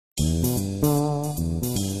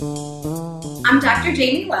I'm Dr.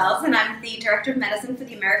 Jamie Wells, and I'm the Director of Medicine for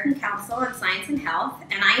the American Council on Science and Health,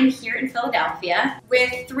 and I am here in Philadelphia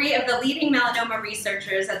with 3 of the leading melanoma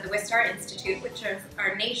researchers at the Wistar Institute, which is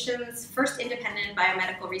our nation's first independent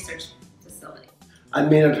biomedical research facility. I'm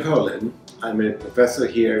Maynard Hurlin. I'm a professor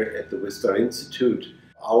here at the Wistar Institute.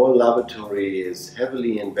 Our laboratory is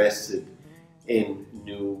heavily invested in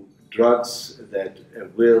new drugs that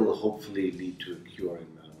will hopefully lead to a cure in melanoma.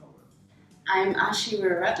 I'm Ashi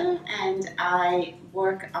Wirarata, and I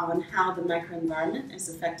work on how the microenvironment is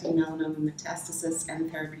affecting melanoma metastasis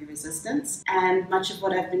and therapy resistance. And much of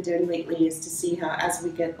what I've been doing lately is to see how, as we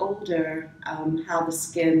get older, how the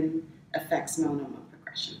skin affects melanoma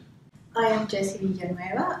progression. I am Jessie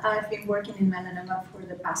Villanueva. I've been working in melanoma for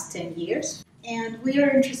the past 10 years, and we are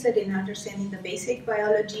interested in understanding the basic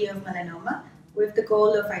biology of melanoma with the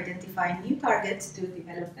goal of identifying new targets to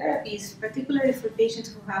develop therapies, particularly for patients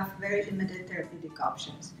who have very limited therapeutic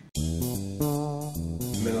options.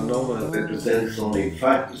 Melanoma represents only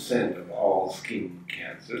 5% of all skin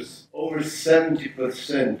cancers. Over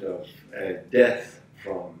 70% of death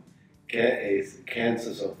from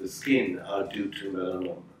cancers of the skin are due to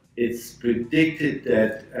melanoma. It's predicted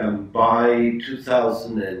that by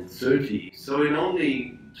 2030, so in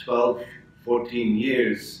only 12-14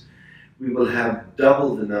 years, we will have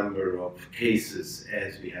double the number of cases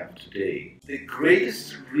as we have today. The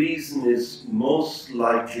greatest reason is most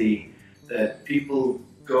likely that people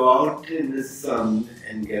go out in the sun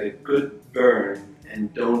and get a good burn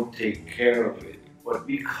and don't take care of it. What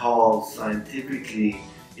we call scientifically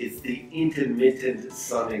is the intermittent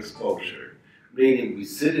sun exposure, meaning we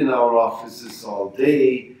sit in our offices all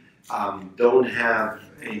day, don't have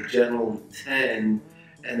a general tan,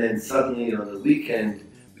 and then suddenly on the weekend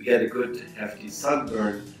we get a good hefty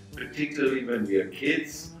sunburn, particularly when we are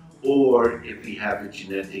kids, or if we have a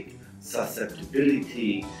genetic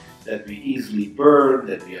susceptibility that we easily burn,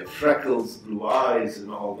 that we have freckles, blue eyes, and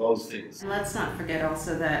all those things. And let's not forget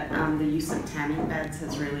also that the use of tanning beds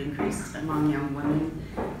has really increased among young women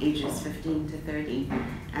ages 15 to 30,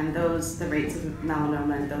 and the rates of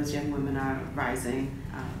melanoma in those young women are rising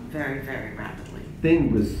very, very rapidly. The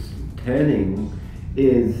thing with tanning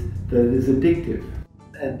is that it's addictive.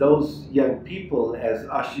 And those young people, as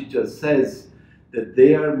Ashi just says, that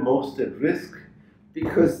they are most at risk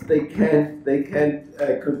because they can't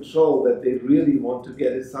control that they really want to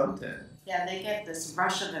get a suntan. Yeah, they get this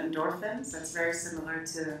rush of endorphins that's very similar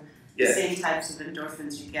to the Yes. same types of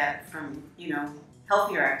endorphins you get from,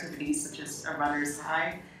 healthier activities such as a runner's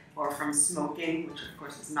high, or from smoking, which of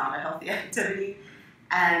course is not a healthy activity.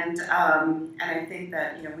 And I think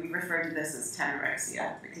that we refer to this as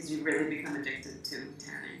Tanorexia because you really become addicted to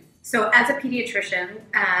tanning. So as a pediatrician,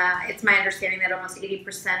 it's my understanding that almost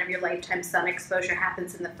 80% of your lifetime sun exposure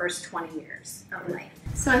happens in the first 20 years of life.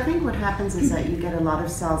 So I think what happens is that you get a lot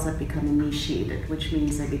of cells that become initiated, which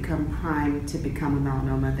means they become primed to become a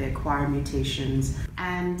melanoma. They acquire mutations.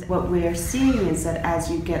 And what we are seeing is that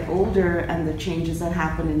as you get older and the changes that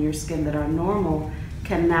happen in your skin that are normal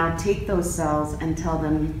can now take those cells and tell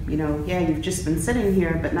them, yeah, you've just been sitting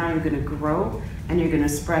here, but now you're going to grow and you're going to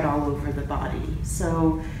spread all over the body.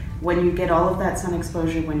 So when you get all of that sun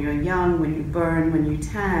exposure when you're young, when you burn, when you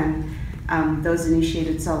tan, those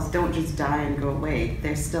initiated cells don't just die and go away,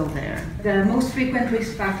 they're still there. The most frequent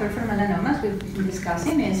risk factor for melanomas we've been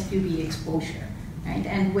discussing is UV exposure. Right?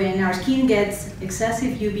 And when our skin gets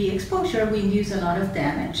excessive UV exposure, we induce a lot of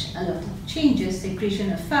damage, a lot of changes,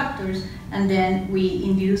 secretion of factors, and then we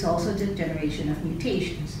induce also the generation of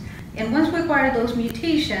mutations. And once we acquire those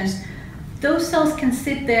mutations, those cells can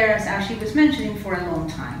sit there, as Ashi was mentioning, for a long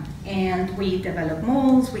time. And we develop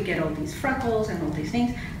moles, we get all these freckles and all these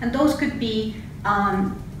things, and those could be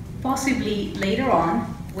possibly later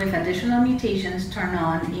on, with additional mutations, turn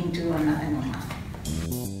on into a melanoma.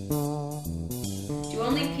 Do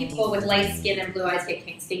only people with light skin and blue eyes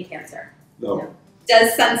get skin cancer? No.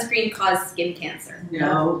 Does sunscreen cause skin cancer?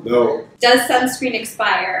 No. No. Does sunscreen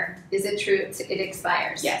expire? Is it true it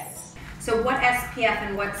expires? Yes. So what SPF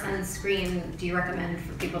and what sunscreen do you recommend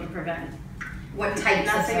for people to prevent? What types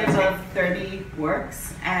of Nothing sunscreen? above 30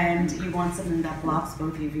 works, and you want something that blocks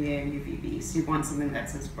both UVA and UVB, so you want something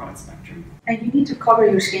that's as broad spectrum. And you need to cover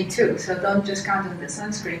your skin too, so don't just count on the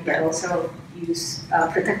sunscreen, but also use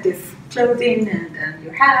protective clothing and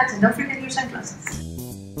your hat, and don't forget your sunglasses.